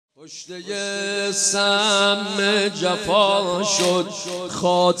کشته سم جفا شد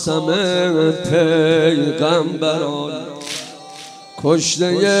خاتم پیغمبران.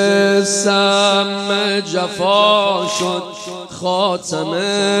 کشته سم جفا شد خاتم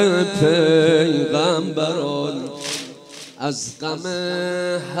پیغمبران. از غم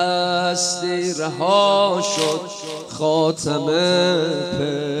هستی رها شد خاتم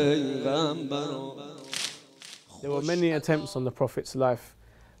پیغمبران. There were many attempts on the Prophet's life.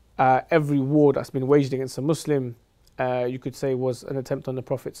 Every war that's been waged against a Muslim, you could say, was an attempt on the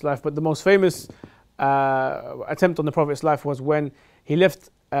Prophet's life. But the most famous attempt on the Prophet's life was when he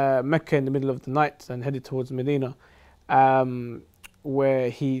left Mecca in the middle of the night and headed towards Medina, where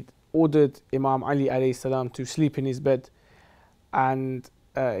he ordered Imam Ali alayhi salam to sleep in his bed. And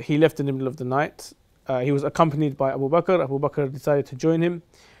he left in the middle of the night. He was accompanied by Abu Bakr. Abu Bakr decided to join him.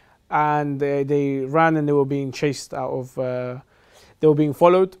 And they ran and they were being chased out of, they were being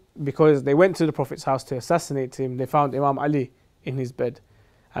followed because they went to the Prophet's house to assassinate him. They found Imam Ali in his bed.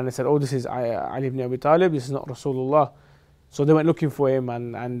 And they said, oh, this is Ali ibn Abi Talib, this is not Rasulullah. So they went looking for him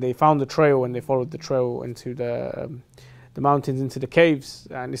and they found the trail and they followed the trail into the mountains, into the caves.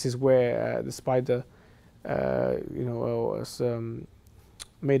 And this is where the spider,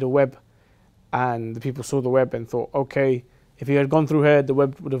 made a web. And the people saw the web and thought, okay, if he had gone through here, the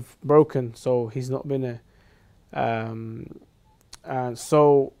web would have broken, so he's not been there. And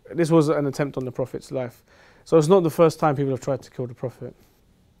so this was an attempt on the Prophet's life. So it's not the first time people have tried to kill the Prophet.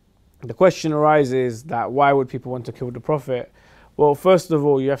 The question arises that why would people want to kill the Prophet? Well, first of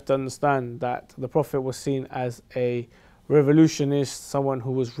all, you have to understand that the Prophet was seen as a revolutionist, someone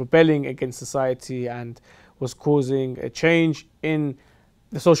who was rebelling against society and was causing a change in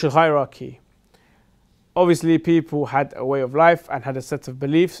the social hierarchy. Obviously, people had a way of life and had a set of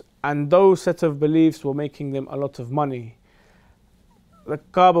beliefs, and those set of beliefs were making them a lot of money. The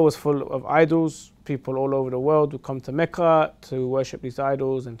Kaaba was full of idols. People all over the world would come to Mecca to worship these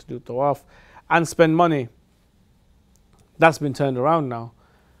idols and to do tawaf and spend money. That's been turned around now.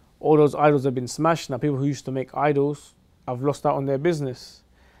 All those idols have been smashed. Now people who used to make idols have lost out on their business.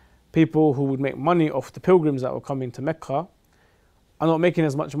 People who would make money off the pilgrims that were coming to Mecca are not making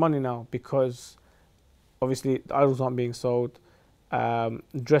as much money now because obviously the idols aren't being sold,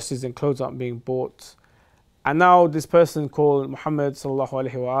 dresses and clothes aren't being bought. And now this person called Muhammad sallallahu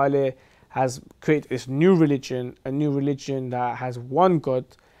alaihi wa has created this new religion, a new religion that has one God,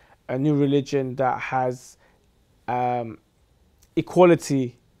 a new religion that has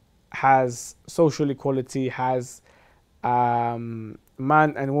equality, has social equality, has man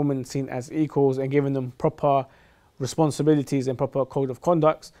and woman seen as equals and given them proper responsibilities and proper code of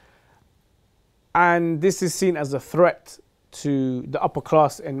conduct. And this is seen as a threat to the upper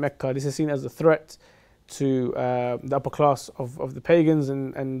class in Mecca. This is seen as a threat to the upper class of the pagans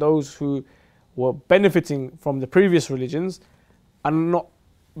and those who were benefiting from the previous religions are not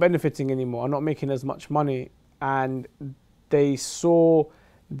benefiting anymore, are not making as much money. And they saw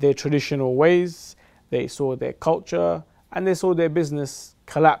their traditional ways, they saw their culture, and they saw their business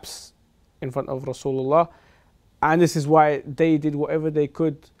collapse in front of Rasulullah. And this is why they did whatever they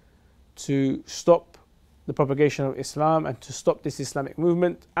could to stop the propagation of Islam and to stop this Islamic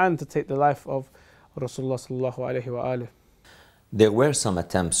movement and to take the life of Rasulullah sallallahu alayhi wa alihi. There were some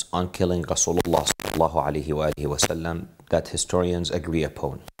attempts on killing Rasulullah sallallahu alayhi wa sallam that historians agree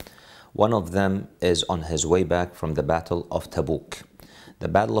upon. One of them is on his way back from the Battle of Tabuk. The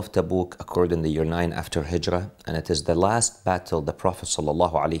Battle of Tabuk occurred in the year 9 after Hijrah, and it is the last battle the Prophet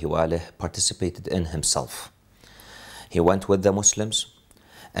sallallahu alayhi wa participated in himself. He went with the Muslims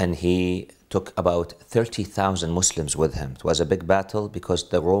and he took about 30,000 Muslims with him. It was a big battle because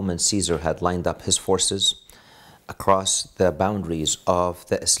the Roman Caesar had lined up his forces across the boundaries of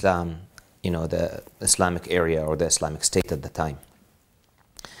the Islam, the Islamic area or the Islamic State at the time.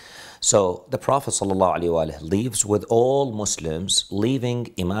 So the Prophet ﷺ leaves with all Muslims,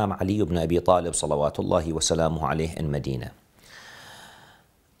 leaving Imam Ali ibn Abi Talib salawatullahi wa salamuhu alayhi in Medina.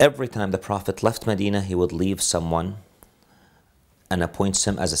 Every time the Prophet left Medina, he would leave someone and appoints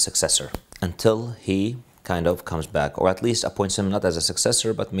him as a successor until he kind of comes back, or at least appoints him not as a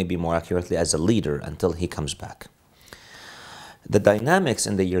successor, but maybe more accurately as a leader until he comes back. The dynamics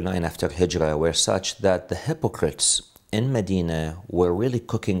in the year 9 after Hijrah were such that the hypocrites in Medina were really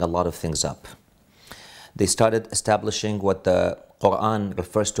cooking a lot of things up. They started establishing what the Quran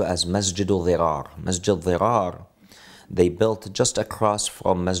refers to as Masjidul Dhirar. Masjid Dhirar, they built just across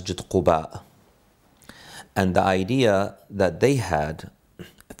from Masjid Quba. And the idea that they had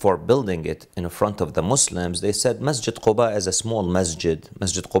for building it in front of the Muslims, they said Masjid Quba is a small masjid.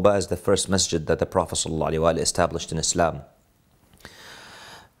 Masjid Quba is the first masjid that the Prophet ﷺ established in Islam.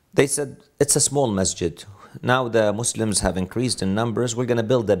 They said, it's a small masjid. Now the Muslims have increased in numbers. We're going to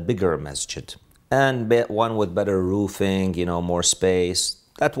build a bigger masjid. And one with better roofing, more space.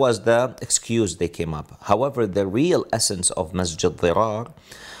 That was the excuse they came up. However, the real essence of Masjid Dirar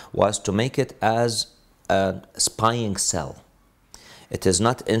was to make it as a spying cell. It is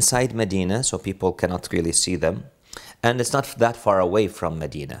not inside Medina, so people cannot really see them. And it's not that far away from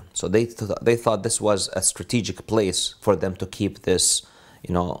Medina. So they thought this was a strategic place for them to keep this,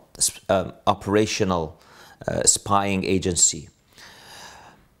 operational spying agency.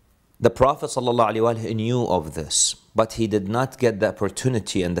 The Prophet ﷺ knew of this, but he did not get the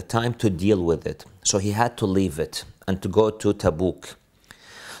opportunity and the time to deal with it. So he had to leave it and to go to Tabuk.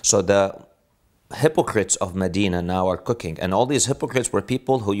 So the hypocrites of Medina now are cooking, and all these hypocrites were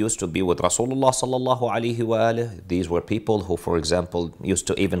people who used to be with Rasulullah sallallahu alaihi wasallam. These were people who, for example, used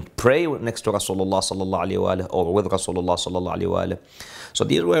to even pray next to Rasulullah sallallahu alaihi wasallam or with Rasulullah sallallahu alaihi wasallam. So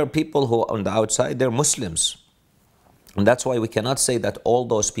these were people who, on the outside, they're Muslims, and that's why we cannot say that all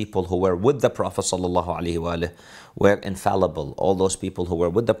those people who were with the Prophet sallallahu alaihi wasallam were infallible. All those people who were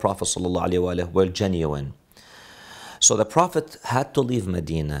with the Prophet sallallahu alaihi wasallam were genuine. So the Prophet had to leave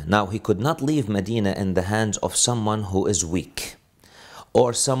Medina. Now, he could not leave Medina in the hands of someone who is weak,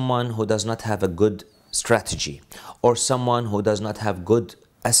 or someone who does not have a good strategy, or someone who does not have good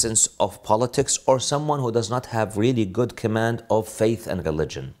essence of politics, or someone who does not have really good command of faith and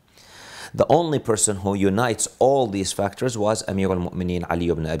religion. The only person who unites all these factors was Amir al-Mu'mineen Ali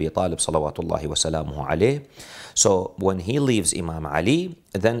ibn Abi Talib salawatullahi wa salamuhu alayh. So when he leaves Imam Ali,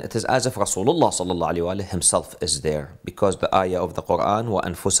 then it is as if Rasulullah sallallahu alayhi wa alayhi himself is there, because the ayah of the Quran, wa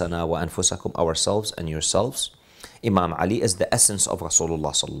anfusana wa anfusakum, ourselves and yourselves. Imam Ali is the essence of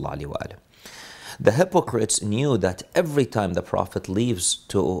Rasulullah sallallahu alayhi wa alayhi. The hypocrites knew that every time the Prophet leaves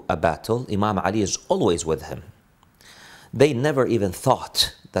to a battle, Imam Ali is always with him. They never even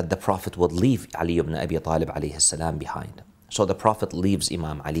thought that the Prophet would leave Ali ibn Abi Talib alayhi salam behind. So the Prophet leaves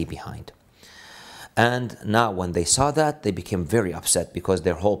Imam Ali behind. And now when they saw that, they became very upset because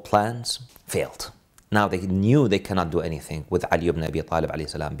their whole plans failed. Now they knew they cannot do anything with Ali ibn Abi Talib alayhi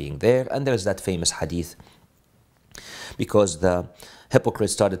salam being there. And there's that famous hadith, because the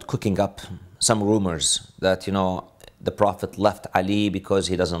hypocrites started cooking up some rumors that, the Prophet left Ali because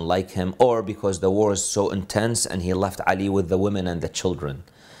he doesn't like him, or because the war is so intense and he left Ali with the women and the children.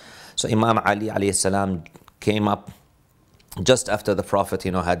 So Imam Ali alayhi salam came up just after the Prophet,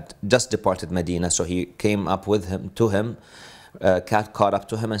 had just departed Medina. So he came up with him, caught up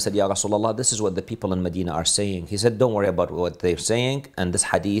to him and said, Ya Rasulullah, this is what the people in Medina are saying. He said, don't worry about what they're saying. And this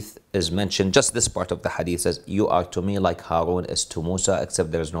hadith is mentioned, just this part of the hadith says, you are to me like Harun is to Musa,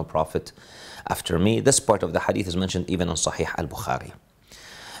 except there is no Prophet after me. This part of the hadith is mentioned even in Sahih al-Bukhari.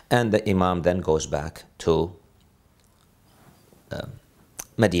 And the Imam then goes back to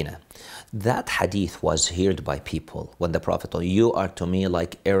Medina. That hadith was heard by people when the Prophet told, you are to me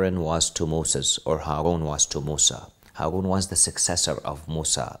like Aaron was to Moses, or Harun was to Musa. Harun was the successor of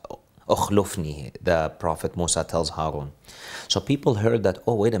Musa. Ukhlufni, the Prophet Musa tells Harun. So people heard that,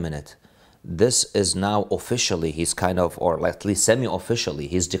 oh, wait a minute. This is now officially, he's kind of, or at least semi-officially,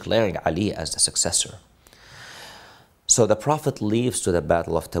 he's declaring Ali as the successor. So the Prophet leaves to the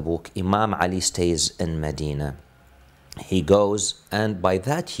Battle of Tabuk. Imam Ali stays in Medina. He goes, and by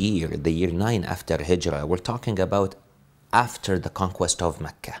that year, the year 9 after Hijrah, we're talking about after the conquest of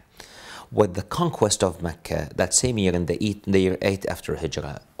Mecca. With the conquest of Mecca, that same year, in the year 8 after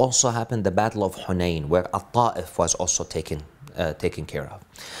Hijrah, also happened the Battle of Hunayn, where At-Ta'if was also taken care of.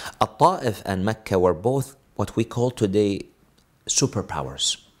 At-Ta'if and Mecca were both what we call today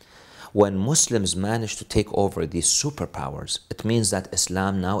superpowers. When Muslims manage to take over these superpowers, it means that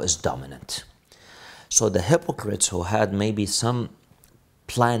Islam now is dominant. So the hypocrites who had maybe some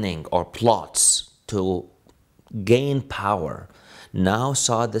planning or plots to gain power now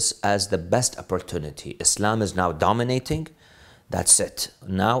saw this as the best opportunity. Islam is now dominating. That's it.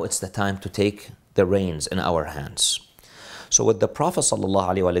 Now it's the time to take the reins in our hands. So with the Prophet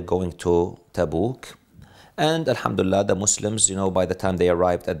ﷺ going to Tabuk, and alhamdulillah, the Muslims, by the time they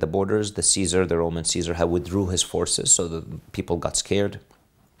arrived at the borders, the Roman Caesar, had withdrew his forces, so the people got scared.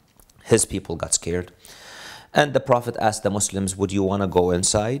 His people got scared. And the Prophet asked the Muslims, would you want to go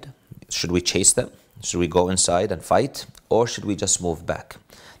inside? Should we chase them? Should we go inside and fight? Or should we just move back?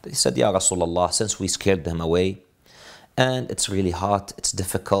 They said, Ya Rasulullah, since we scared them away, and it's really hot, it's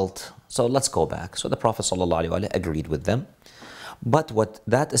difficult, so let's go back. So the Prophet ﷺ agreed with them. But what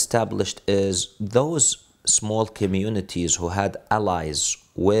that established is those small communities who had allies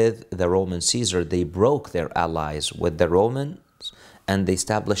with the Roman Caesar, they broke their allies with the Romans, and they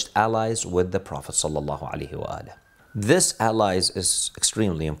established allies with the Prophet ﷺ. This alliance is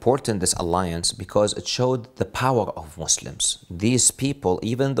extremely important, this alliance, because it showed the power of Muslims. These people,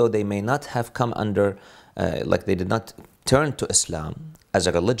 even though they may not have come under, like they did not turn to Islam as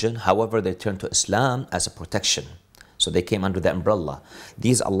a religion, however, they turned to Islam as a protection. So they came under the umbrella.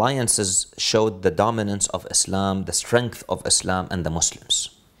 These alliances showed the dominance of Islam, the strength of Islam and the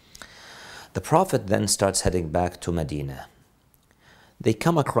Muslims. The Prophet then starts heading back to Medina. They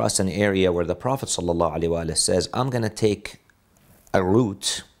come across an area where the Prophet ﷺ says, I'm going to take a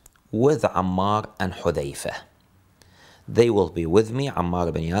route with Ammar and Hudayfa. They will be with me, Ammar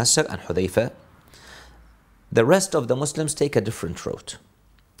ibn Yasir and Hudayfa. The rest of the Muslims take a different route.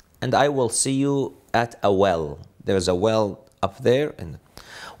 And I will see you at a well. There's a well up there. And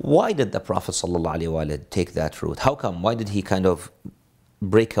why did the Prophet ﷺ take that route? How come? Why did he kind of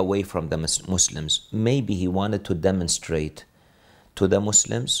break away from the Muslims? Maybe he wanted to demonstrate to the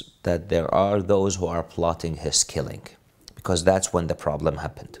Muslims that there are those who are plotting his killing, because that's when the problem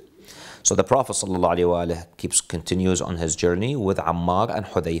happened. So the Prophet ﷺ continues on his journey with Ammar and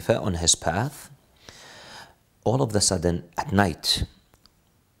Hudayfa on his path. All of a sudden at night,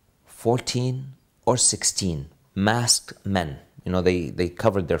 14 or 16 masked men, they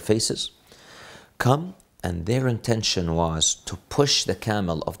covered their faces, come, and their intention was to push the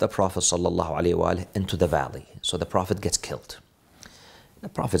camel of the Prophet ﷺ into the valley. So the Prophet gets killed. The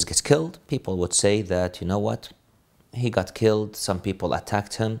Prophet gets killed. People would say that, you know what, he got killed. Some people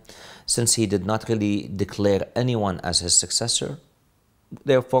attacked him. Since he did not really declare anyone as his successor,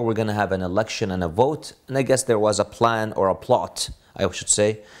 therefore we're going to have an election and a vote. And I guess there was a plan or a plot, I should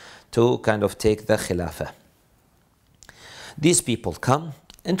say, to kind of take the Khilafah. These people come.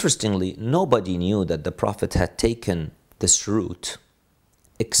 Interestingly, nobody knew that the Prophet had taken this route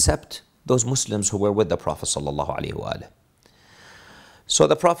except those Muslims who were with the Prophet ﷺ. So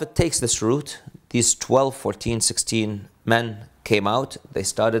the Prophet takes this route. These 12, 14, 16 men came out. They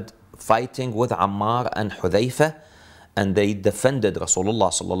started fighting with Ammar and Hudayfa, and they defended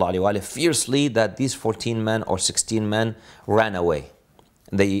Rasulullah ﷺ fiercely that these 14 men or 16 men ran away.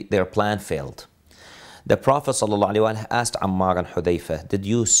 Their plan failed. The Prophet ﷺ asked Ammar and Hudayfa, did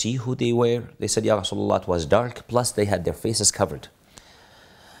you see who they were? They said, Ya Rasulullah, it was dark, plus they had their faces covered.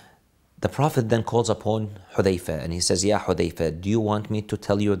 The Prophet then calls upon Hudayfa and he says, Ya Hudayfa, do you want me to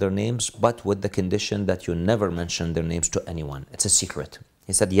tell you their names, but with the condition that you never mention their names to anyone? It's a secret.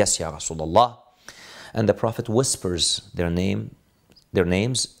 He said, yes, Ya Rasulullah. And the Prophet whispers their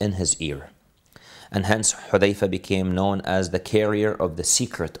names in his ear. And hence Hudayfa became known as the carrier of the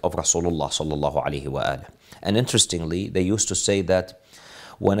secret of Rasulullah sallallahu alaihi wasallam. And interestingly, they used to say that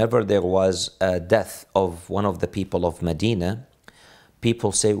whenever there was a death of one of the people of Medina,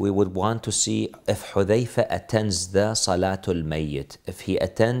 people say we would want to see if Hudayfa attends the Salatul Mayyit. If he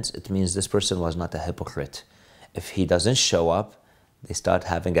attends, it means this person was not a hypocrite. If he doesn't show up, they start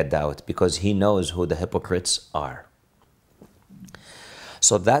having a doubt because he knows who the hypocrites are.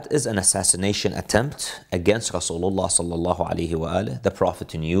 So that is an assassination attempt against Rasulullah sallallahu alaihi wasallam. The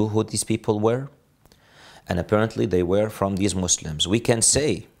Prophet knew who these people were, and apparently they were from these Muslims. We can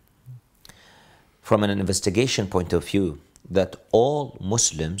say, from an investigation point of view, that all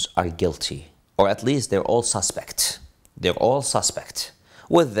Muslims are guilty, or at least they're all suspect. They're all suspect,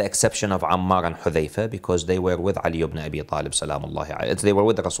 with the exception of Ammar and Hudayfa, because they were with Ali ibn Abi Talib salamullahi alayhi. They were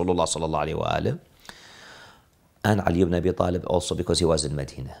with Rasulullah sallallahu alaihi wasallam. And Ali ibn Abi Talib also because he was in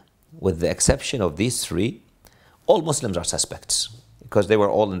Medina. With the exception of these three, all Muslims are suspects because they were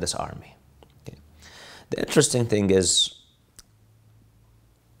all in this army. Okay. The interesting thing is,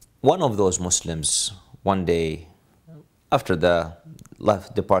 one of those Muslims, one day after the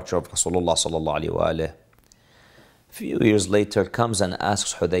departure of Rasulullah sallallahu alaihi wasallam, a few years later comes and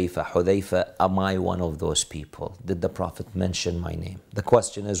asks Hudayfa, am I one of those people? Did the Prophet mention my name? The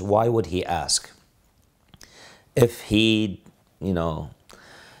question is, why would he ask? If he,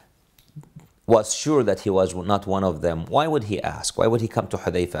 was sure that he was not one of them, why would he ask? Why would he come to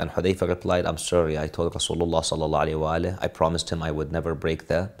Hudayfa? And Hudayfa replied, I'm sorry, I told Rasulullah sallallahu alaihi wasallam, I promised him I would never break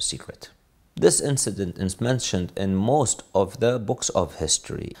the secret. This incident is mentioned in most of the books of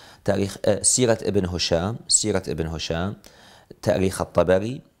history. Sirat ibn Hisham, Tarikh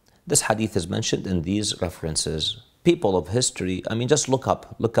al-Tabari. This hadith is mentioned in these references. People of history, just look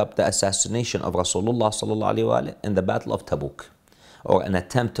up the assassination of Rasulullah sallallahu alaihi wasallam in the Battle of Tabuk, or an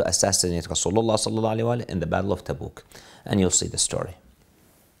attempt to assassinate Rasulullah sallallahu alaihi wasallam in the Battle of Tabuk, and you'll see the story.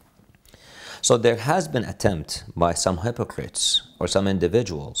 So there has been attempt by some hypocrites or some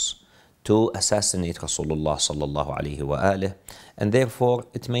individuals to assassinate Rasulullah sallallahu alaihi wasallam, and therefore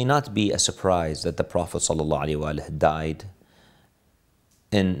it may not be a surprise that the Prophet sallallahu alaihi wasallam died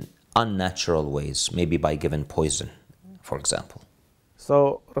in unnatural ways, maybe by given poison. for example?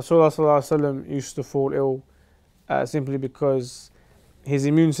 So Rasulullah used to fall ill simply because his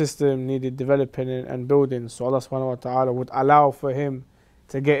immune system needed developing and building. So Allah subhanahu wa ta'ala would allow for him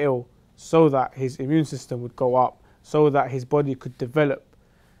to get ill so that his immune system would go up, so that his body could develop.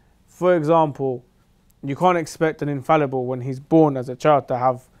 For example, you can't expect an infallible when he's born as a child to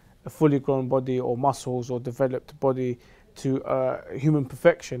have a fully grown body or muscles or developed body to human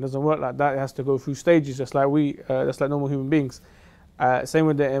perfection. It doesn't work like that. It has to go through stages, just like normal human beings. Same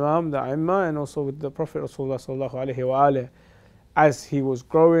with the Imam, the IMAM, and also with the Prophet Rasulullah sallallahu alaihi wa alihi. As he was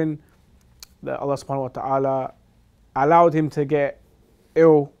growing, Allah subhanahu wa ta'ala allowed him to get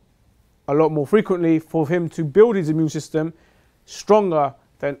ill a lot more frequently for him to build his immune system stronger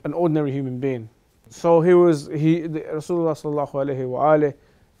than an ordinary human being. So Rasulullah sallallahu alaihi wa alihi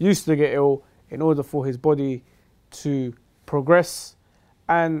used to get ill in order for his body to progress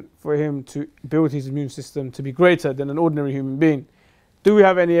and for him to build his immune system to be greater than an ordinary human being. Do we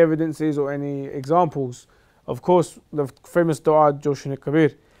have any evidences or any examples? Of course, the famous dua, Joshin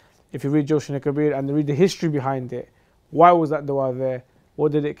al-Kabir. If you read Joshin al-Kabir and read the history behind it, why was that dua there?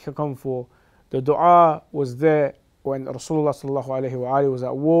 What did it come for? The dua was there when Rasulullah sallallahu alaihi wa alihi was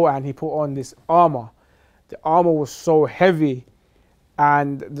at war and he put on this armor. The armor was so heavy,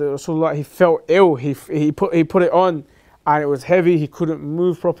 and the Rasulullah, he felt ill. He put it on, and it was heavy. He couldn't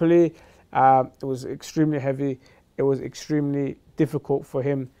move properly. It was extremely heavy. It was extremely difficult for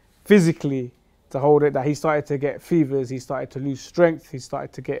him physically to hold it, that he started to get fevers, he started to lose strength, he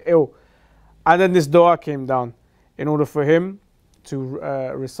started to get ill. And then this dua came down in order for him to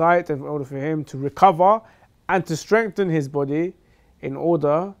recite, in order for him to recover and to strengthen his body in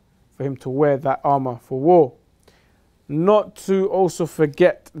order for him to wear that armor for war. Not to also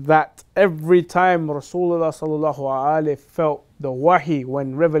forget that every time Rasulullah sallallahu alaihi felt the wahi,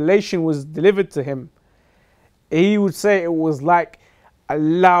 when revelation was delivered to him, he would say it was like a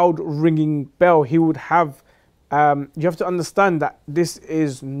loud ringing bell. He would have, you have to understand that this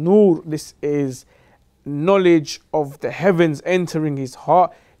is nur, this is knowledge of the heavens entering his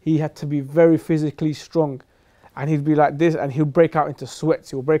heart. He had to be very physically strong. And he'd be like this, and he'll break out into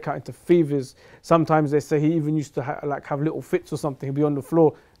sweats, he'll break out into fevers. Sometimes they say he even used to have little fits or something. He'd be on the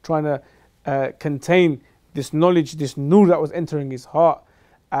floor trying to contain this knowledge, this nur that was entering his heart.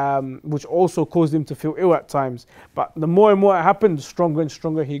 Which also caused him to feel ill at times. But the more and more it happened, the stronger and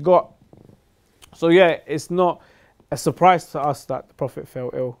stronger he got. So yeah, it's not a surprise to us that the Prophet fell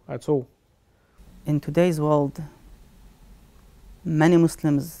ill at all. In today's world, many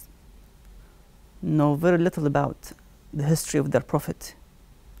Muslims know very little about the history of their Prophet.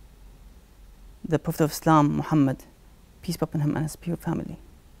 The Prophet of Islam, Muhammad, peace be upon him and his pure family.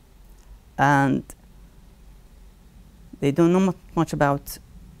 And they don't know much about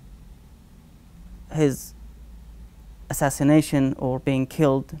his assassination or being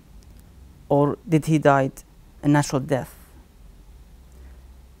killed, or did he die a natural death.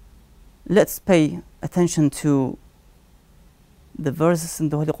 Let's pay attention to the verses in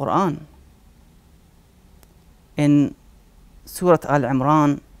the Holy Quran. In Surah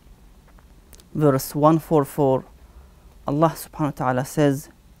Al-Imran, verse 144, Allah subhanahu wa ta'ala says,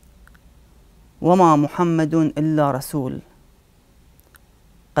 وَمَا مُحَمَّدٌ إِلَّا رَسُولٌ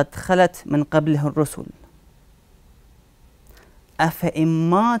قد خلت من قبله الرسل أفإن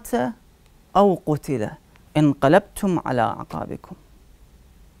مات أو قتل انقلبتم على عقابكم.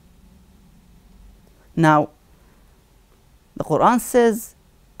 Now, the Quran says,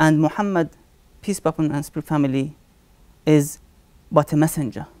 and Muhammad, peace be upon him and his pure family, is but a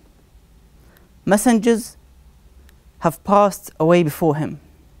messenger. Messengers have passed away before him.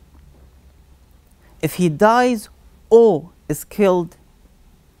 If he dies or is killed,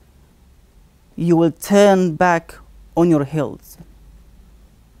 you will turn back on your heels.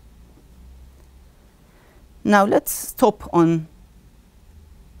 Now let's stop on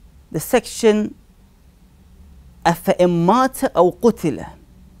the section أَفَإِن مَاتَ أَوْ قُتِلَ,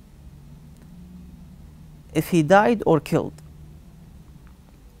 if he died or killed.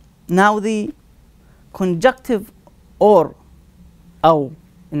 Now the conjunctive or أو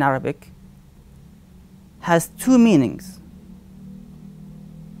in Arabic has two meanings.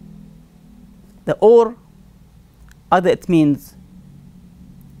 The or, either it means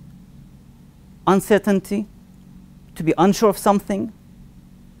uncertainty, to be unsure of something.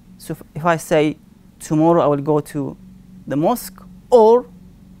 So if I say tomorrow I will go to the mosque, or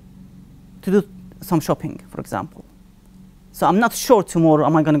to do some shopping, for example. So I'm not sure tomorrow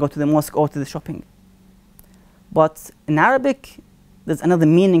am I going to go to the mosque or to the shopping. But in Arabic, there's another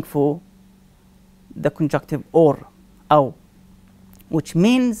meaning for the conjunctive or, أو, which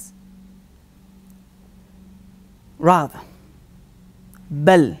means rather.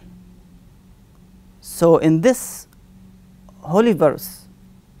 Bal. So in this holy verse,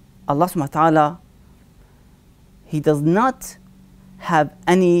 Allah subhanahu wa ta'ala, He does not have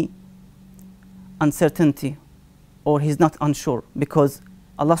any uncertainty, or He's not unsure, because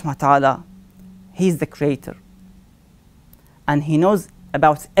Allah subhanahu wa ta'ala, He's the creator and He knows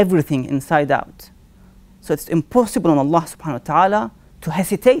about everything inside out. So it's impossible on Allah subhanahu wa ta'ala to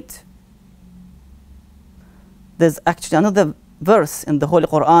hesitate. There's actually another verse in the Holy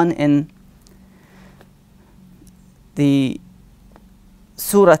Quran in the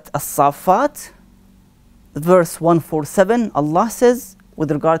Surah As-Saffat, verse 147. Allah says,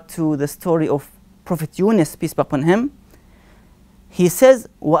 with regard to the story of Prophet Yunus, peace be upon him, He says,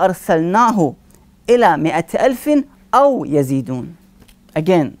 وَأَرْسَلْنَاهُ إِلَى مِئَةِ أَلْفٍ أَوْ يَزِيدُونَ.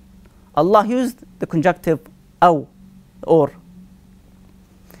 Again, Allah used the conjunctive أو, or.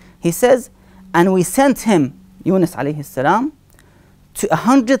 He says, and we sent him, Yunus alayhi salam, to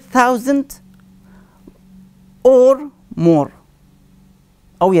 100,000 or more.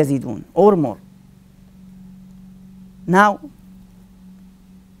 أو يزيدون, or more. Now,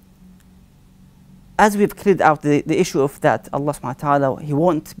 as we've cleared out the issue of that, Allah subhanahu wa ta'ala, He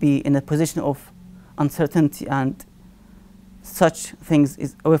won't be in a position of uncertainty and such things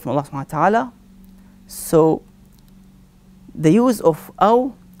is away from Allah subhanahu wa ta'ala. So the use of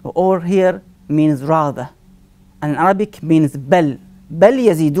aw or here means rather, and in Arabic means bal. Bal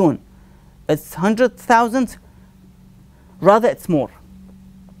yazidun. It's 100,000, rather it's more.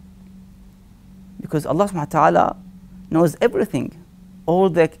 Because Allah subhanahu wa ta'ala knows everything, all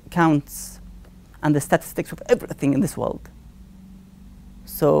the counts and the statistics of everything in this world.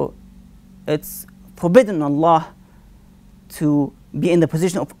 So it's forbidden Allah to be in the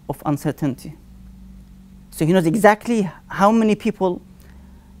position of uncertainty. So He knows exactly how many people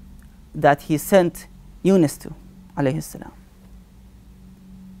that He sent Yunus to, alayhi salam.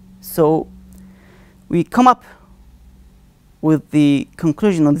 So we come up with the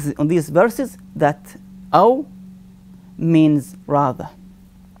conclusion on these verses that aw means rather.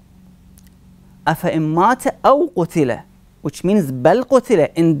 أَفَإِن مَاتَ أَوْ قُتِلَ, which means بَلْ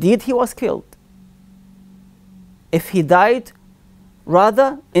قُتِلَ, indeed he was killed. If he died,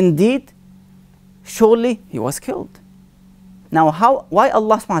 rather, indeed, surely he was killed. Now, why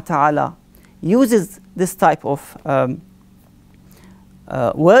Allah subhanahu wa ta'ala uses this type of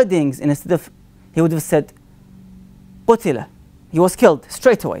wordings, instead of, He would have said, قُتِلَ, he was killed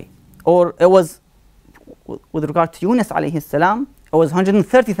straight away. Or it was, with regard to Yunus alayhi salam, it was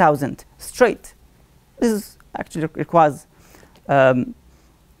 130,000 straight. This actually requires a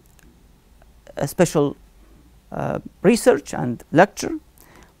special research and lecture,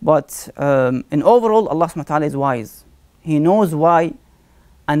 but in overall, Allah subhanahu wa ta'ala is wise. He knows why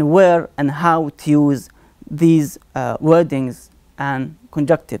and where and how to use these wordings and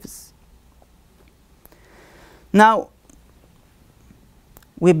conjunctives. Now,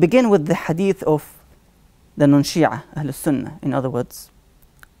 we begin with the hadith of the non-Shia, Ahl Sunnah, in other words,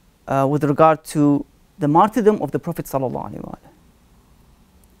 with regard to the martyrdom of the Prophet sallallahu alaihi wasallam.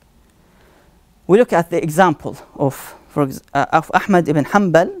 We look at the example of Ahmad ibn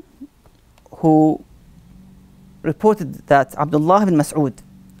Hanbal, who reported that Abdullah ibn Mas'ud,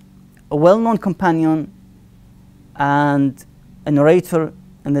 a well-known companion and a narrator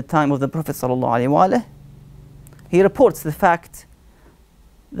in the time of the Prophet sallallahu alaihi wasallam, he reports the fact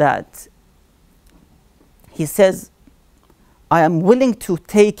that he says, I am willing to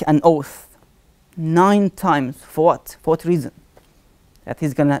take an oath 9 times. For what? For what reason? That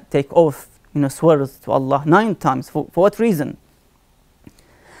he's going to take oath, swears to Allah 9 times. For what reason?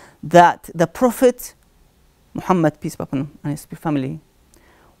 That the Prophet Muhammad, peace be upon him, and his family,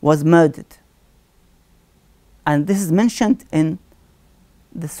 was murdered. And this is mentioned in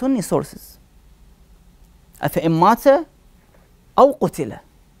the Sunni sources. أَفَإِن مَاتَ أَوْ قُتِلَ,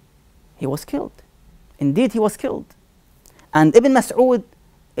 he was killed. Indeed, he was killed. And Ibn Mas'ud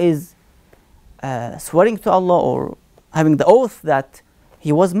is swearing to Allah, or having the oath that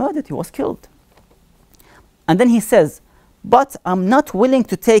he was murdered, he was killed. And then he says, but I'm not willing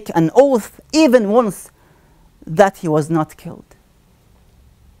to take an oath even once that he was not killed.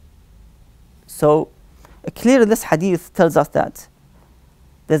 So clearly this hadith tells us that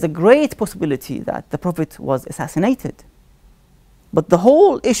there's a great possibility that the Prophet was assassinated. But the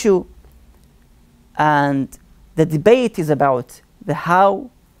whole issue and the debate is about the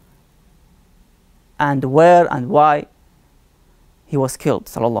how and where and why he was killed,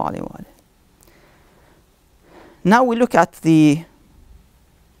 sallallahu alaihi wasallam. Now we look at the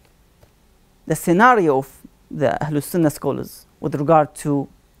scenario of the Ahlul Sunnah scholars with regard to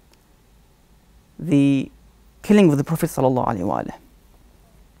the killing of the Prophet ﷺ.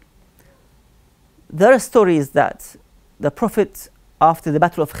 There are stories that the Prophet, after the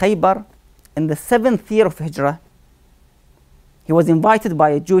Battle of Khaybar, in the 7th year of Hijrah, he was invited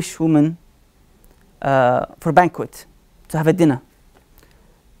by a Jewish woman for a banquet, to have a dinner.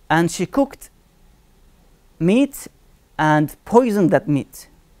 And she cooked meat and poisoned that meat.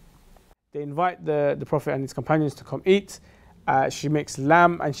 They invite the Prophet and his companions to come eat. She makes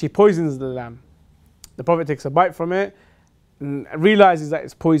lamb and she poisons the lamb. The Prophet takes a bite from it and realizes that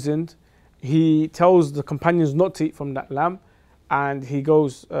it's poisoned. He tells the companions not to eat from that lamb and he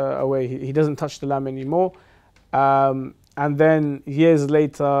goes away. He doesn't touch the lamb anymore. And then years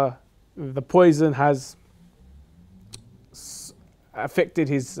later, the poison has affected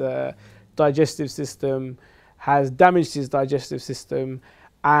his digestive system, has damaged his digestive system,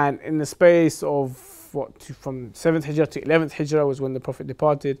 and in the space of from 7th Hijrah to 11th Hijrah was when the Prophet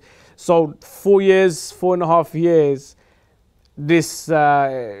departed. So 4.5 years, this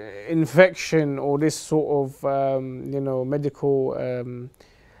infection or this sort of medical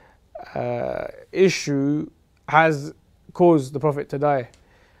issue has caused the Prophet to die.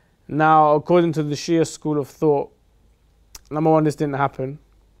 Now, according to the Shia school of thought, number one, this didn't happen,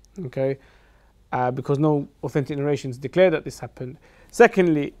 okay, because no authentic narrations declare that this happened.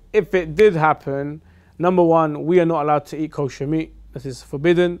 Secondly, if it did happen, number one, we are not allowed to eat kosher meat. This is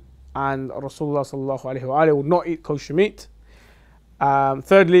forbidden, and Rasulullah sallallahu alaihi wasallam would not eat kosher meat.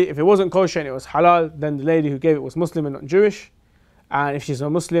 Thirdly, if it wasn't kosher and it was halal, then the lady who gave it was Muslim and not Jewish. And if she's a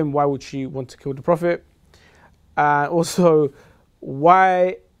Muslim, why would she want to kill the Prophet? Also,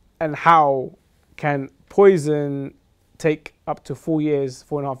 why and how can poison take up to 4 years,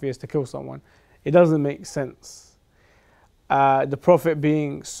 4.5 years to kill someone? It doesn't make sense. The Prophet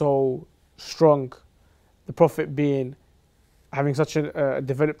being so strong, the Prophet having such a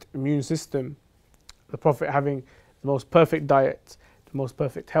developed immune system, the Prophet having the most perfect diet, the most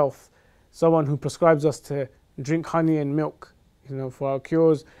perfect health, someone who prescribes us to drink honey and milk, for our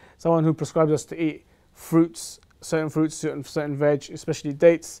cures, someone who prescribes us to eat fruits, certain veg, especially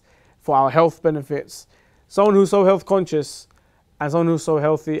dates, for our health benefits. Someone who's so health conscious and someone who's so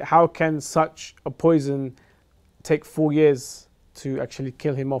healthy, how can such a poison take 4 years to actually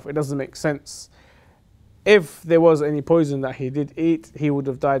kill him off? It doesn't make sense. If there was any poison that he did eat, he would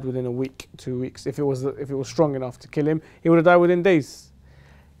have died within a week, 2 weeks. If it was strong enough to kill him, he would have died within days.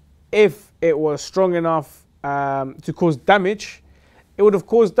 If it was strong enough to cause damage, it would have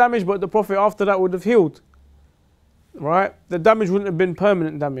caused damage, but the Prophet after that would have healed. Right? The damage wouldn't have been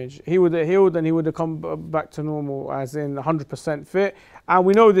permanent damage. He would have healed and he would have come back to normal, as in 100% fit. And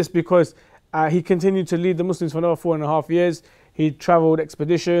we know this because he continued to lead the Muslims for another 4.5 years. He traveled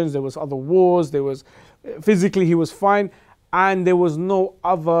expeditions, there was other wars, physically he was fine, and there was no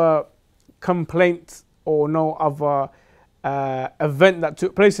other complaint or no other event that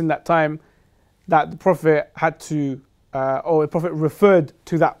took place in that time that the Prophet had to, or the Prophet referred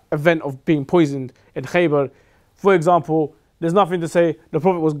to that event of being poisoned in Khaybar. For example, there's nothing to say the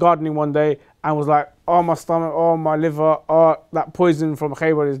Prophet was gardening one day and was like, oh my stomach, oh my liver, oh that poison from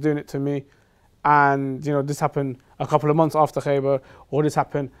Khaybar is doing it to me. And this happened a couple of months after Khaybar, or this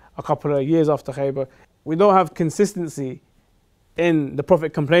happened a couple of years after Khaybar. We don't have consistency in the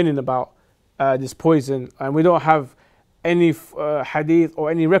Prophet complaining about this poison, and we don't have any hadith or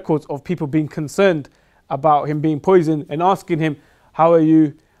any records of people being concerned about him being poisoned and asking him, how are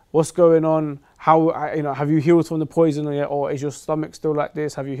you, what's going on, how have you healed from the poison, or is your stomach still like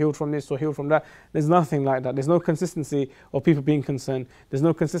this, have you healed from this or healed from that? There's nothing like that. There's no consistency of people being concerned. There's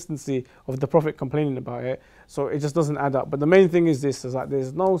no consistency of the Prophet complaining about it. So it just doesn't add up. But the main thing is this, is that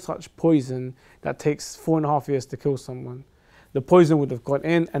there's no such poison that takes 4.5 years to kill someone. The poison would have gone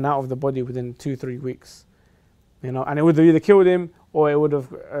in and out of the body within 2-3 weeks. And it would have either killed him, or it would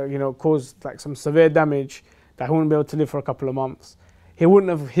have caused like some severe damage that he wouldn't be able to live for a couple of months. He wouldn't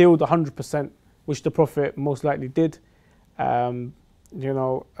have healed 100%, which the Prophet most likely did. Being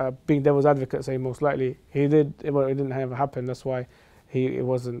devil's advocate, say most likely he did, but it didn't ever happen. That's why it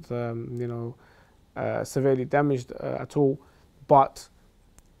wasn't severely damaged at all. But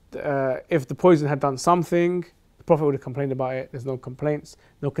if the poison had done something, the Prophet would have complained about it. There's no complaints,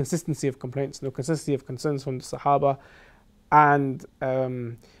 no consistency of complaints, no consistency of concerns from the Sahaba. And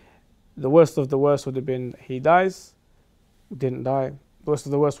the worst of the worst would have been he dies, didn't die. The worst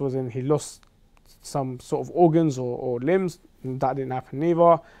of the worst was he lost some sort of organs or limbs. That didn't happen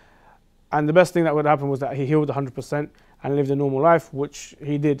either. And the best thing that would happen was that he healed 100% and lived a normal life, which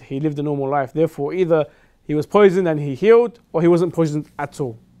he did. He lived a normal life. Therefore, either he was poisoned and he healed, or he wasn't poisoned at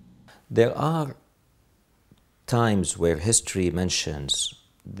all. There are times where history mentions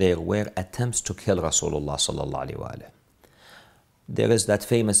there were attempts to kill Rasulullah sallallahu alaihi wasallam. There is that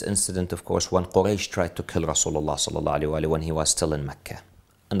famous incident, of course, when Quraysh tried to kill Rasulullah sallallahu alaihi wasallam when he was still in Mecca.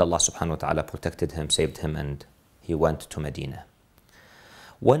 And Allah subhanahu wa ta'ala protected him, saved him, and he went to Medina.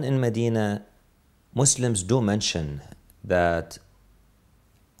 When in Medina, Muslims do mention that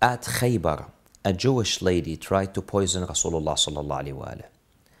at Khaybar, a Jewish lady tried to poison Rasulullah sallallahu alaihi wasallam.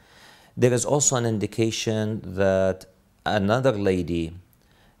 There is also an indication that another lady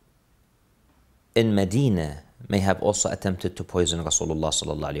in Medina may have also attempted to poison Rasulullah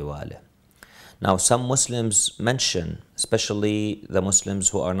sallallahu alaihi wasallam. Now, some Muslims mention, especially the Muslims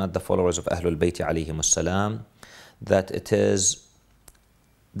who are not the followers of Ahlul Bayt alayhimus salam, that it is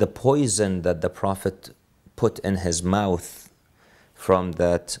the poison that the Prophet put in his mouth from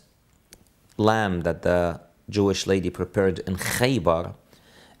that lamb that the Jewish lady prepared in Khaybar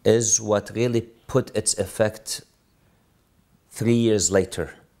is what really put its effect 3 years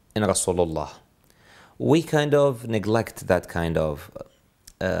later in Rasulullah. We kind of neglect that kind of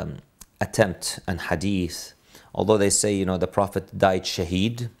attempt and hadith, although they say, you know, the Prophet died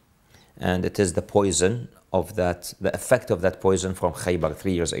shaheed, and it is the poison of that, the effect of that poison from Khaybar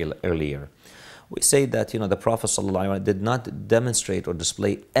 3 years earlier. We say that, you know, the Prophet ﷺ did not demonstrate or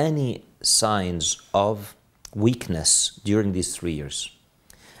display any signs of weakness during these 3 years.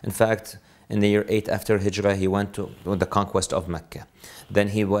 In fact, in the year 8 after Hijrah, he went to the conquest of Mecca. Then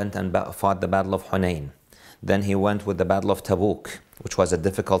he went and fought the Battle of Hunayn. Then he went with the Battle of Tabuk, which was a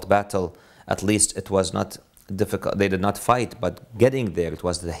difficult battle. At least it was not difficult. They did not fight, but getting there, it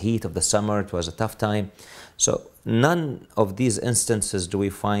was the heat of the summer. It was a tough time. So none of these instances do we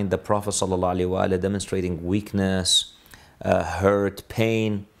find the Prophet ﷺ demonstrating weakness, hurt,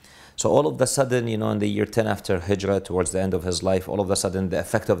 pain. So all of a sudden, you know, in the year 10 after Hijrah, towards the end of his life, all of a sudden the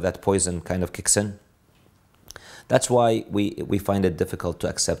effect of that poison kind of kicks in. That's why we find it difficult to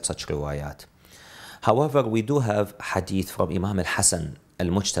accept such riwayat. However, we do have hadith from Imam Hussein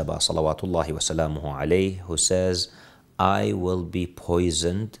al-Mujtaba, salawatullahi wa salamuhu alayhi, who says, I will be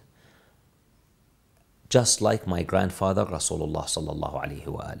poisoned just like my grandfather, Rasulullah sallallahu alayhi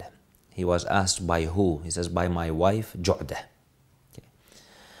wa alayhi. He was asked by who? He says, by my wife, Ju'dah. Okay.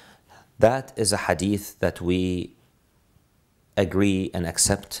 That is a hadith that we agree and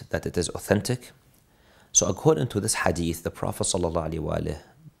accept that it is authentic. So according to this hadith, the Prophet sallallahu alayhi wa alayhi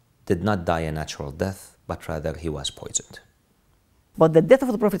did not die a natural death, but rather he was poisoned. But the death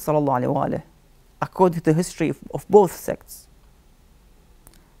of the Prophet ﷺ, according to the history of both sects,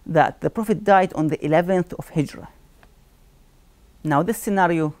 that the Prophet died on the 11th of Hijrah. Now this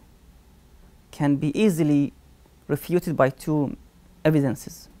scenario can be easily refuted by two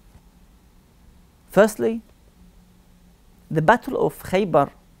evidences. Firstly, the Battle of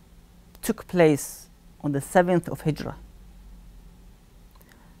Khaybar took place on the 7th of Hijrah.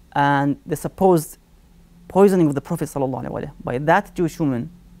 And the supposed poisoning of the Prophet ﷺ by that Jewish woman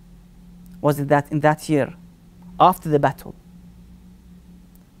was in that year, after the battle.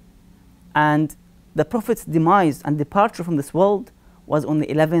 And the Prophet's demise and departure from this world was on the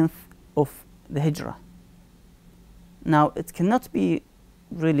 11th of the Hijrah. Now, it cannot be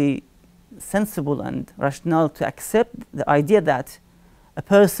really sensible and rational to accept the idea that a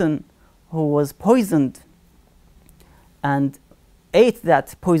person who was poisoned and ate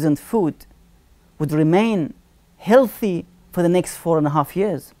that poisoned food would remain healthy for the next 4.5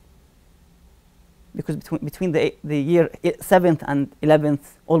 years. Because between the year 7th and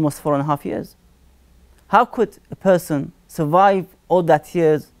 11th, almost 4.5 years. How could a person survive all that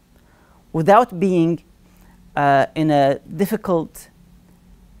years without being in a difficult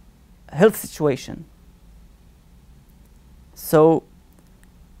health situation? So,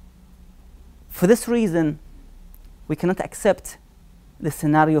 for this reason, we cannot accept the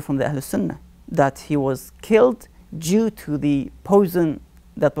scenario from the Ahlul Sunnah that he was killed due to the poison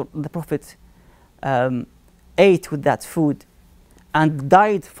that the Prophet ate with that food and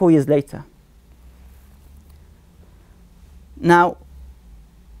died 4 years later. Now,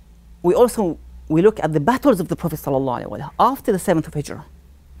 we look at the battles of the Prophet ﷺ. After the 7th of Hijrah,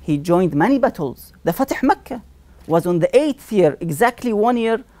 he joined many battles. The Fatih Mecca was on the 8th year, exactly 1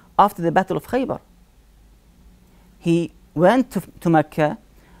 year after the Battle of Khaybar. He went to Mecca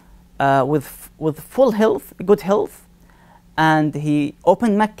with full health, good health, and he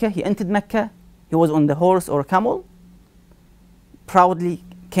opened Mecca, he entered Mecca, he was on the horse or a camel, proudly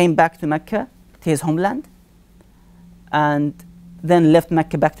came back to Mecca, to his homeland, and then left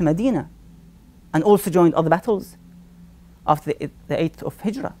Mecca back to Medina, and also joined other battles after the 8th of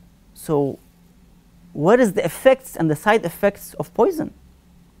Hijrah. So, what is the effects and the side effects of poison?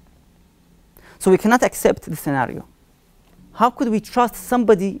 So we cannot accept the scenario. How could we trust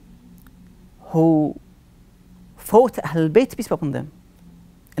somebody who fought Ahlul Bayt, peace be upon them,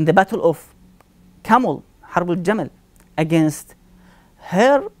 in the battle of Camel, Harb al-Jamal, against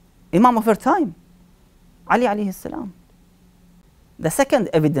her Imam of her time, Ali alayhi salam? The second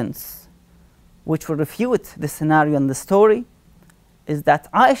evidence which will refute the scenario and the story is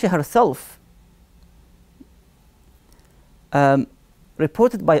that Aisha herself,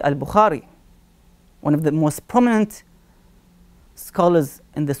 reported by Al-Bukhari, one of the most prominent scholars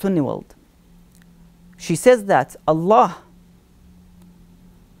in the Sunni world, she says that Allah's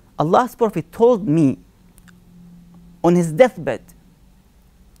Prophet told me on his deathbed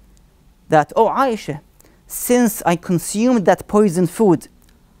that, "Oh Aisha, since I consumed that poisoned food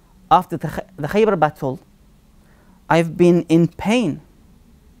after the Khaybar battle, I've been in pain.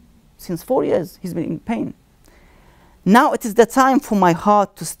 Since 4 years, he's been in pain. Now it is the time for my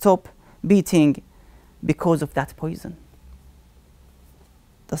heart to stop beating because of that poison."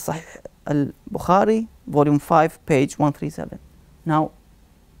 The Sahih al-Bukhari, volume 5, page 137. Now,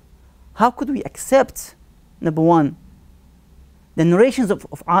 how could we accept, number one, the narrations of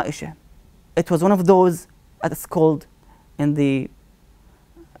Aisha? It was one of those, as it's called in the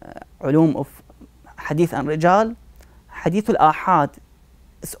ulum of hadith and rijal, hadith al-ahad.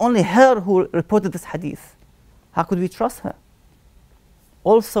 It's only her who reported this hadith. How could we trust her?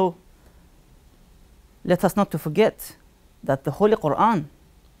 Also, let us not to forget that the Holy Quran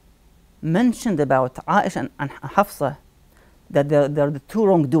mentioned about Aisha and Hafsa that they are the two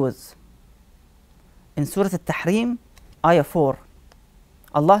wrongdoers. In Surah Al-Tahrim, Ayah 4,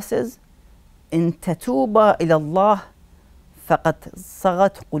 Allah says, "In tatuba ila Allah faqad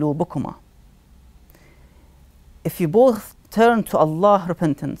sagat qulubukuma." If you both turn to Allah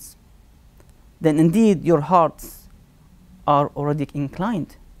repentance, then indeed your hearts are already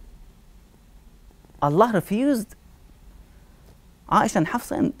inclined. Allah refused Aisha and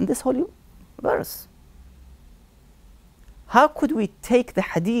Hafsa in this holy verse. How could we take the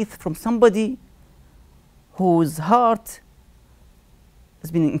hadith from somebody whose heart has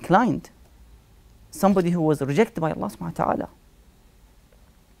been inclined? Somebody who was rejected by Allah subhanahu wa ta'ala.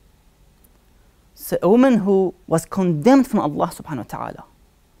 So a woman who was condemned from Allah subhanahu wa ta'ala,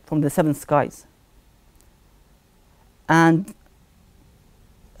 from the seven skies, and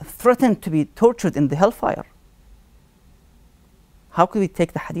threatened to be tortured in the hellfire. How could we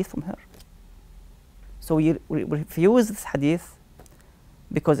take the hadith from her? So we refuse this hadith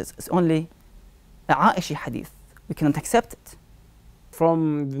because it's only a Aisha hadith. We cannot accept it.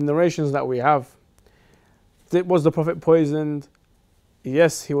 From the narrations that we have, was the Prophet poisoned?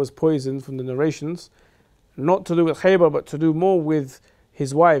 Yes, he was poisoned from the narrations. Not to do with Khaybar, but to do more with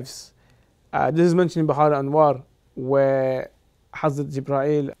his wives. This is mentioned in Bahar Anwar, where Hazrat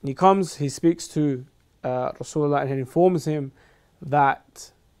Jibreel, he comes, he speaks to Rasulullah and he informs him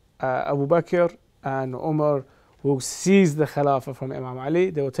that Abu Bakr and Umar will seize the Khilafah from Imam Ali.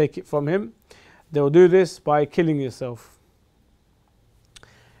 They will take it from him. They will do this by killing yourself.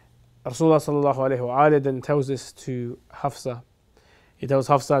 Rasulullah sallallahu alayhi wa alayhi then tells this to Hafsa. He tells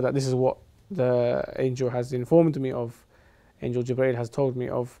Hafsa that this is what the angel has informed me of. Angel Jibreel has told me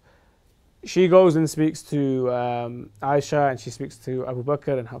of. She goes and speaks to Aisha, and she speaks to Abu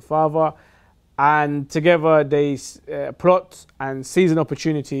Bakr and her father, and together they plot and seize an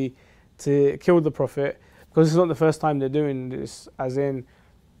opportunity to kill the Prophet, because it's not the first time they're doing this, as in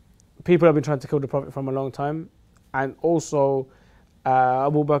people have been trying to kill the Prophet from a long time. And also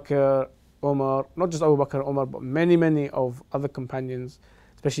Abu Bakr, Umar, not just Abu Bakr and Umar, but many of other companions,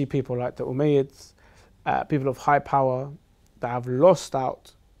 especially people like the Umayyads, people of high power that have lost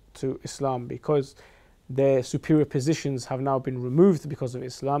out to Islam because their superior positions have now been removed because of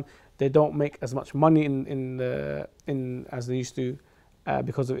Islam. They don't make as much money as they used to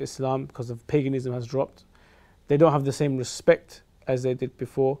because of Islam, because of paganism has dropped. They don't have the same respect as they did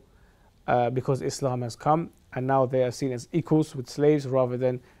before because Islam has come, and now they are seen as equals with slaves rather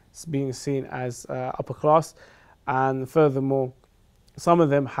than being seen as upper class. And furthermore, some of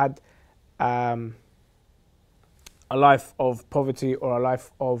them had a life of poverty or a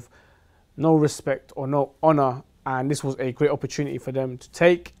life of no respect or no honor, and this was a great opportunity for them to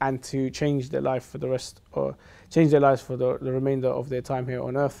take and to change their life for the rest, or change their lives for the remainder of their time here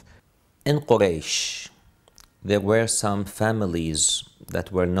on earth. In Quraysh, there were some families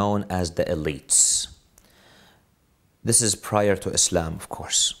that were known as the elites. This is prior to Islam, of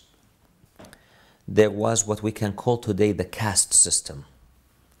course. There was what we can call today the caste system.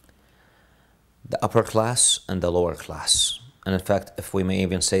 The upper class and the lower class. And in fact, if we may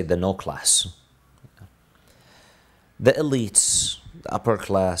even say the no class. The elites, the upper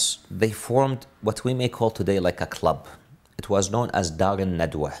class, they formed what we may call today like a club, it was known as Dar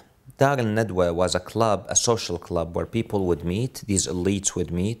al-Nadwa. Dar al-Nadwa was a club, a social club where people would meet, these elites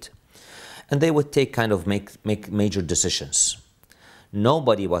would meet, and they would make major decisions.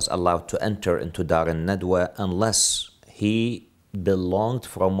 Nobody was allowed to enter into Dar al-Nadwa unless he belonged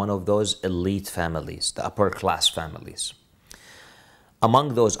from one of those elite families, the upper class families.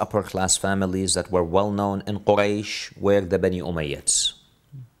 Among those upper class families that were well known in Quraysh were the Bani Umayyads.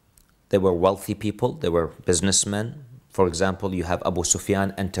 They were wealthy people, they were businessmen. For example, you have Abu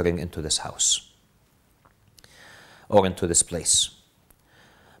Sufyan entering into this house or into this place.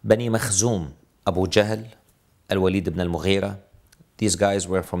 Bani Makhzum, Abu Jahl, Al-Walid ibn al-Mughira, these guys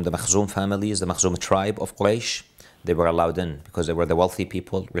were from the Makhzum families, the Makhzum tribe of Quraysh. They were allowed in because they were the wealthy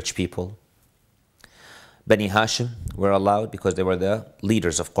people, rich people. Bani Hashim were allowed because they were the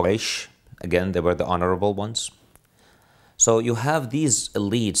leaders of Quraysh. Again, they were the honorable ones. So you have these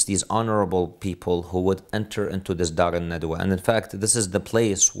elites, these honorable people who would enter into this Dar al-Nadwa. And in fact, this is the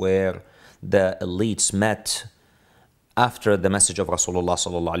place where the elites met after the message of Rasulullah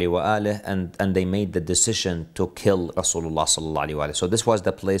sallallahu alaihi wasallam, and they made the decision to kill Rasulullah sallallahu alaihi wasallam. So this was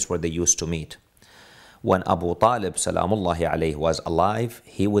the place where they used to meet. When Abu Talib salamullahi alayhi was alive,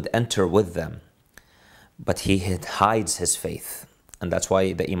 he would enter with them, but he hides his faith. And that's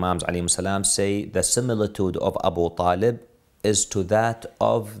why the Imams alayhi salam say the similitude of Abu Talib is to that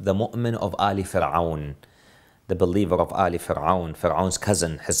of the mu'min of Ali Fir'aun, the believer of Ali Fir'aun, Fir'aun's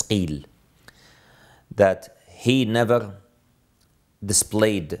cousin, Hizqil, that he never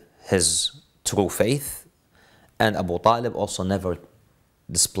displayed his true faith, and Abu Talib also never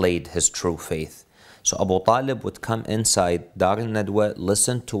displayed his true faith. So Abu Talib would come inside Dar al-Nadwa,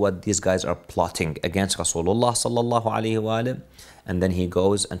 listen to what these guys are plotting against Rasulullah sallallahu alaihi wasallam, and then he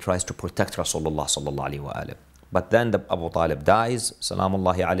goes and tries to protect Rasulullah sallallahu alaihi wasallam. But then Abu Talib dies,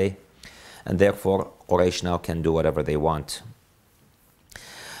 salamullahi alayhi, and therefore Quraysh now can do whatever they want.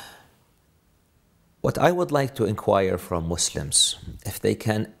 What I would like to inquire from Muslims, if they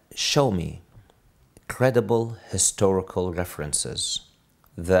can show me credible historical references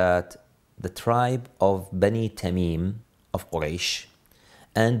that the tribe of Bani Tamim of Quraysh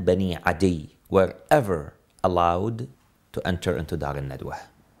and Bani Adi were ever allowed to enter into Dar al-Nadwa.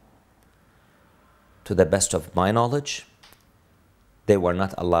 To the best of my knowledge, they were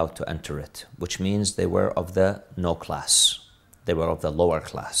not allowed to enter it, which means they were of the no class. They were of the lower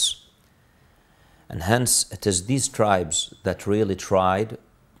class. And hence, it is these tribes that really tried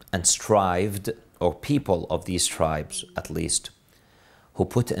and strived, or people of these tribes at least, who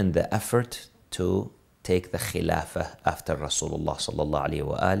put in the effort to take the Khilafah after Rasulullah sallallahu alaihi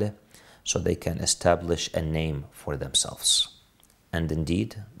wasallam, so they can establish a name for themselves. And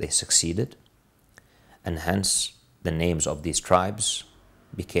indeed, they succeeded. And hence, the names of these tribes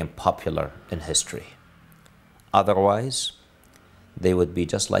became popular in history. Otherwise, they would be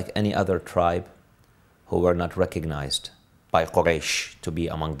just like any other tribe who were not recognized by Quraysh to be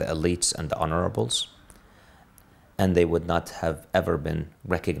among the elites and the honorables, and they would not have ever been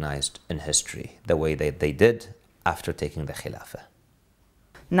recognized in history the way they did after taking the Khilafah.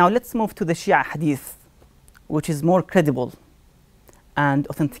 Now let's move to the Shia Hadith, which is more credible and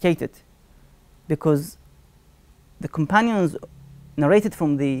authenticated, because the companions narrated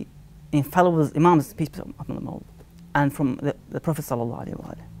from the infallible Imams, peace be upon them all, and from the Prophet sallallahu alaihi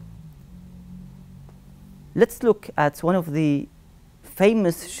wasallam. Let's look at one of the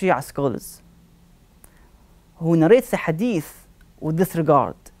famous Shia scholars who narrates a hadith with this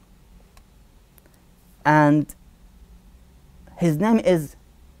regard. And his name is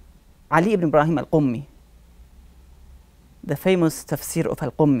Ali ibn Ibrahim al-Qummi, the famous tafsir of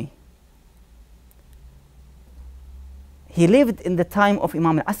al-Qummi. He lived in the time of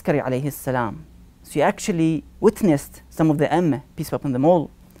Imam al-Askari alayhi salam. So he actually witnessed some of the Ummah, peace be upon them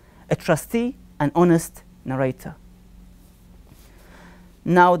all, a trustee and honest narrator.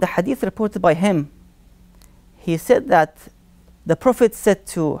 Now the hadith reported by him, he said that the Prophet said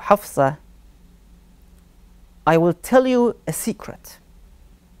to Hafsa, I will tell you a secret.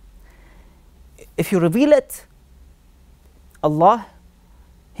 If you reveal it, Allah,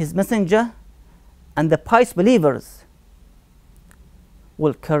 His Messenger, and the pious believers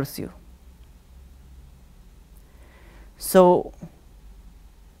will curse you. So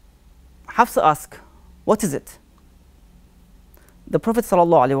Hafsa asked, what is it? The Prophet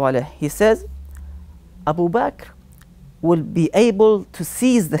ﷺ, he says, Abu Bakr will be able to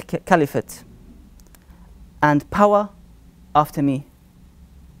seize the caliphate and power after me,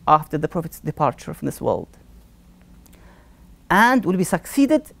 after the Prophet's departure from this world, and will be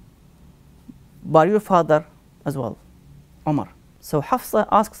succeeded by your father as well, Umar. So Hafsa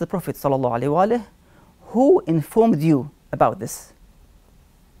asks the Prophet ﷺ, who informed you about this?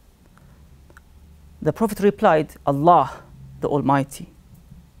 The Prophet replied, Allah, the Almighty,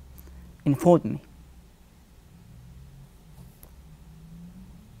 informed me.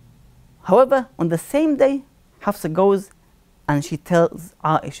 However, on the same day, Hafsa goes and she tells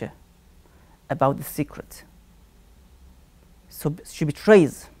Aisha about the secret. So she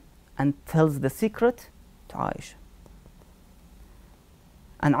betrays and tells the secret to Aisha.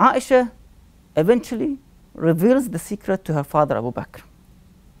 And Aisha eventually reveals the secret to her father Abu Bakr.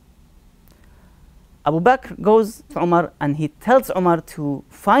 Abu Bakr goes to Umar and he tells Umar to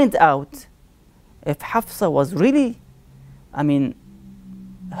find out if Hafsa was really,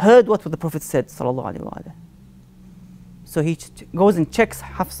 heard what the Prophet said, sallallahu alaihi wasallam. So he goes and checks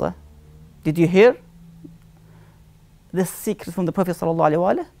Hafsa. Did you hear this secret from the Prophet sallallahu alaihi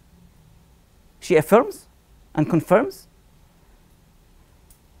wasallam? She affirms and confirms.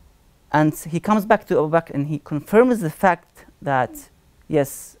 And he comes back to Abu Bakr and he confirms the fact that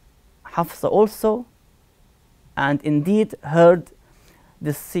yes, Hafsa also and indeed heard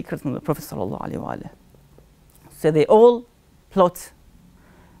this secret from the Prophet sallallahu alaihi wasallam. So they all plot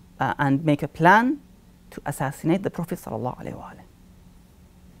and make a plan to assassinate the Prophet sallallahu alaihi wasallam.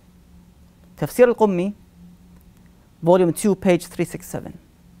 Tafsir al-Qummi, volume 2, page 367.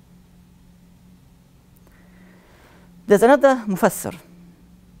 There's another Mufassir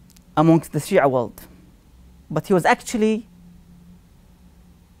amongst the Shia world, but he was actually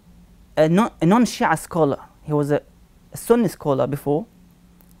a non-Shia scholar. He was a Sunni scholar before,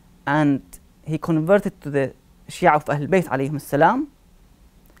 and he converted to the Shia of Ahl Bayt alayhim salam,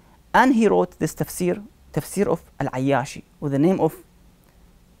 and he wrote this tafsir of Al-Ayyashi with the name of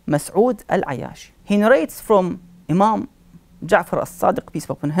Mas'ud Al-Ayyashi. He narrates from Imam Ja'far al-Sadiq, peace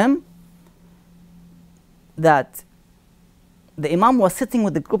be upon him, that the Imam was sitting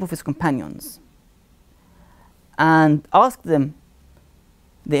with a group of his companions and asked them,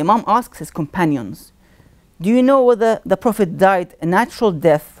 the Imam asks his companions, do you know whether the Prophet died a natural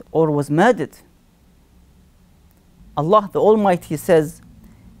death or was murdered? Allah the Almighty says,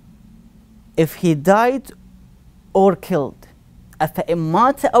 if he died or killed, أَفَإِن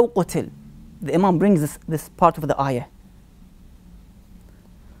مَاتَ أَوْ قُتِلَ. The Imam brings this part of the ayah.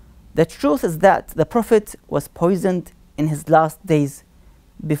 The truth is that the Prophet was poisoned in his last days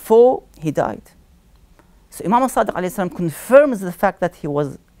before he died. So Imam al-Sadiq alayhi salam confirms the fact that he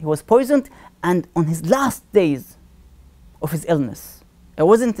was poisoned and on his last days of his illness. It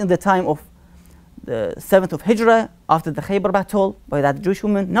wasn't in the time of the 7th of Hijrah after the Khaybar battle by that Jewish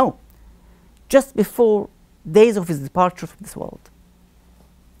woman. No, just before days of his departure from this world.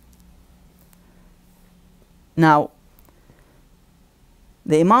 Now,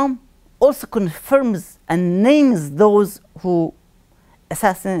 the Imam also confirms and names those who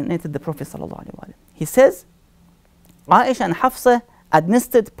assassinated the Prophet sallallahu alaihi wasallam. He says, Aisha and Hafsa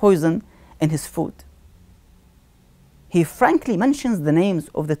administered poison in his food. He frankly mentions the names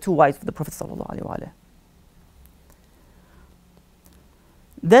of the two wives of the Prophet sallallahu alaihi wasallam.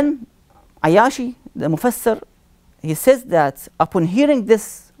 Then Ayyashi, the Mufassir, he says that upon hearing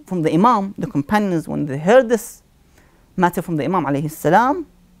this from the Imam, the companions, when they heard this matter from the Imam alayhi salam,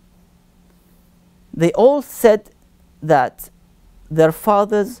 they all said that their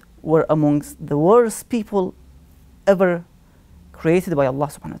fathers were amongst the worst people ever created by Allah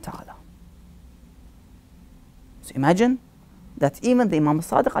subhanahu wa ta'ala. So imagine that even the Imam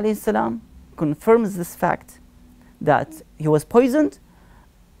Sadiq alayhi salam confirms this fact that he was poisoned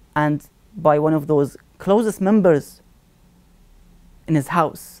and by one of those closest members in his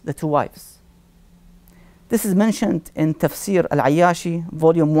house, the two wives. This is mentioned in Tafsir Al-Ayyashi,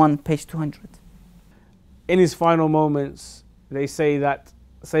 volume 1, page 200. In his final moments, they say that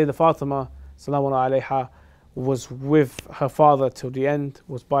Sayyidah Fatima salamun alayha was with her father till the end,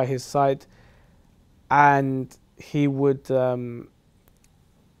 was by his side, and he would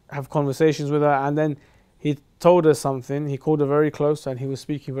have conversations with her, and then he told her something. He called her very close and he was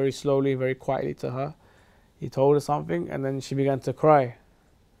speaking very slowly, very quietly to her. He told her something and then she began to cry.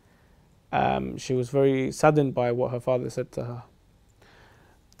 She was very saddened by what her father said to her.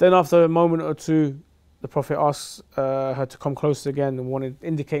 Then after a moment or two, the Prophet asks her to come close again and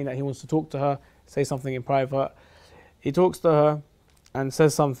indicating that he wants to talk to her, say something in private. He talks to her and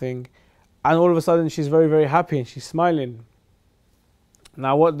says something, and all of a sudden she's very, very happy and she's smiling.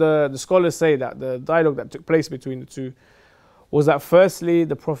 Now what the scholars say, that the dialogue that took place between the two was that firstly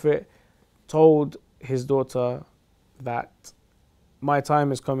the Prophet told his daughter that my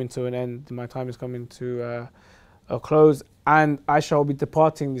time is coming to an end, my time is coming to a close, and I shall be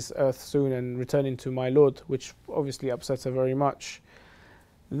departing this earth soon and returning to my Lord, which obviously upset her very much.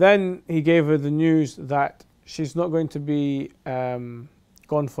 Then he gave her the news that she's not going to be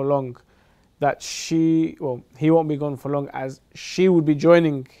gone for long, that he won't be gone for long, as she would be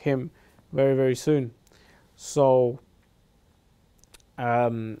joining him very, very soon. So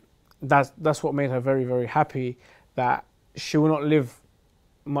that's what made her very, very happy, that she will not live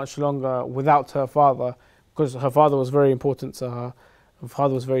much longer without her father, because her father was very important to her, her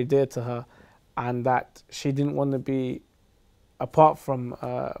father was very dear to her, and that she didn't want to be apart from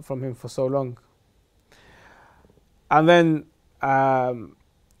him for so long. And then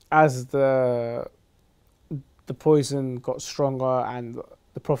as the poison got stronger and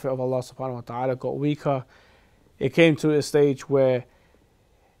the Prophet of Allah subhanahu wa ta'ala got weaker, it came to a stage where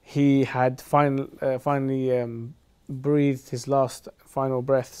he had finally breathed his last final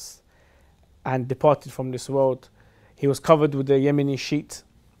breaths and departed from this world. He was covered with a Yemeni sheet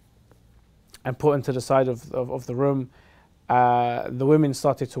and put into the side of the room. The women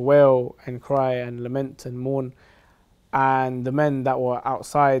started to wail and cry and lament and mourn, and the men that were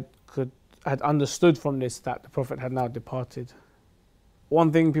outside had understood from this that the Prophet had now departed.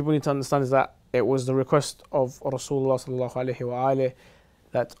 One thing people need to understand is that it was the request of Rasulullah sallallahu alaihi wasallam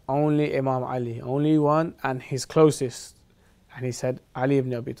that only Imam Ali, only one and his closest, and he said, Ali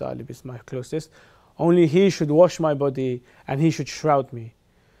ibn Abi Talib is my closest, only he should wash my body and he should shroud me.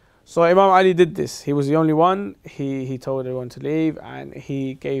 So Imam Ali did this. He was the only one. He told everyone to leave, and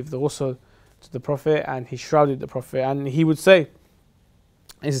he gave the ghusl to the Prophet, and he shrouded the Prophet. And he would say,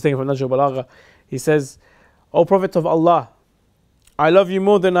 this is taken from Najm al-Balagha, he says, O Prophet of Allah, I love you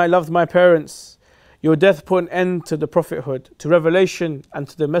more than I loved my parents. Your death put an end to the prophethood, to revelation, and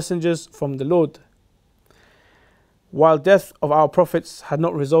to the messengers from the Lord, while death of our prophets had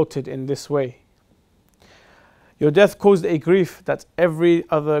not resulted in this way. Your death caused a grief that every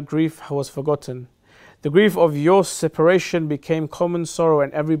other grief was forgotten. The grief of your separation became common sorrow,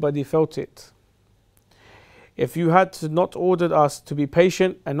 and everybody felt it. If you had not ordered us to be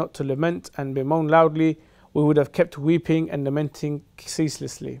patient and not to lament and bemoan loudly, we would have kept weeping and lamenting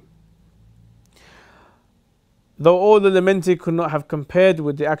ceaselessly. Though all the lamenting could not have compared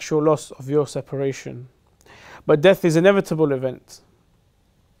with the actual loss of your separation. But death is an inevitable event.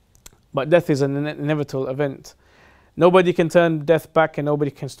 Nobody can turn death back, and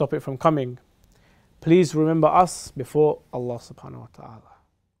nobody can stop it from coming. Please remember us before Allah subhanahu wa ta'ala.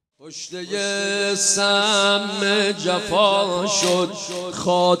 پشته سم جفا شد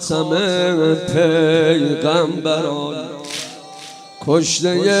خاتم پیغمبران.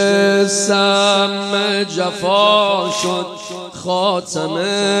 کشته سم جفا شد خاتم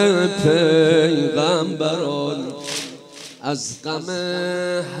پیغمبران. از غم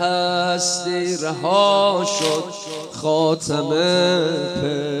هستی رها شد خاتم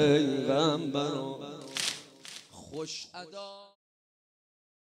پیغمبران. خوش ادا